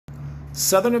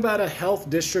Southern Nevada Health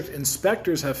District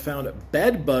inspectors have found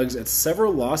bed bugs at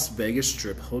several Las Vegas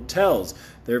Strip hotels.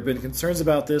 There have been concerns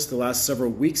about this the last several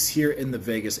weeks here in the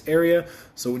Vegas area,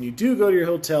 so when you do go to your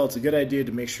hotel, it's a good idea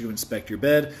to make sure to inspect your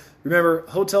bed. Remember,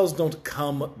 hotels don't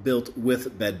come built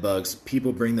with bed bugs.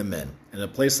 People bring them in. In a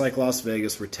place like Las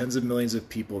Vegas, where tens of millions of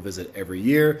people visit every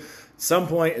year, at some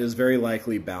point it is very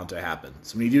likely bound to happen.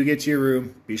 So when you do get to your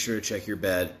room, be sure to check your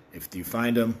bed. If you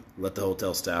find them, let the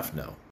hotel staff know.